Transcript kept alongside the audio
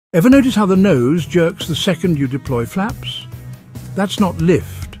Ever notice how the nose jerks the second you deploy flaps? That's not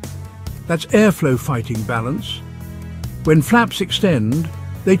lift. That's airflow fighting balance. When flaps extend,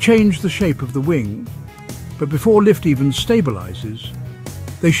 they change the shape of the wing, but before lift even stabilizes,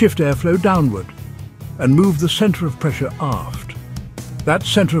 they shift airflow downward and move the center of pressure aft. That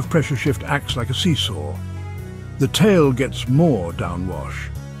center of pressure shift acts like a seesaw. The tail gets more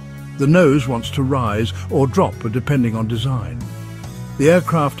downwash. The nose wants to rise or drop depending on design. The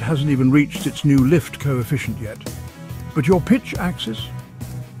aircraft hasn't even reached its new lift coefficient yet, but your pitch axis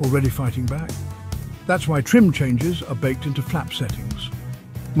already fighting back. That's why trim changes are baked into flap settings.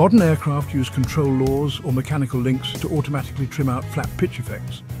 Modern aircraft use control laws or mechanical links to automatically trim out flap pitch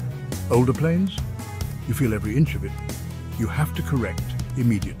effects. Older planes, you feel every inch of it. You have to correct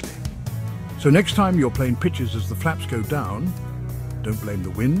immediately. So next time your plane pitches as the flaps go down, don't blame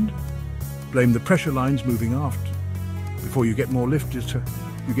the wind, blame the pressure lines moving aft. Before you get more lift,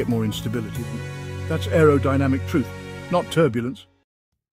 you get more instability. That's aerodynamic truth, not turbulence.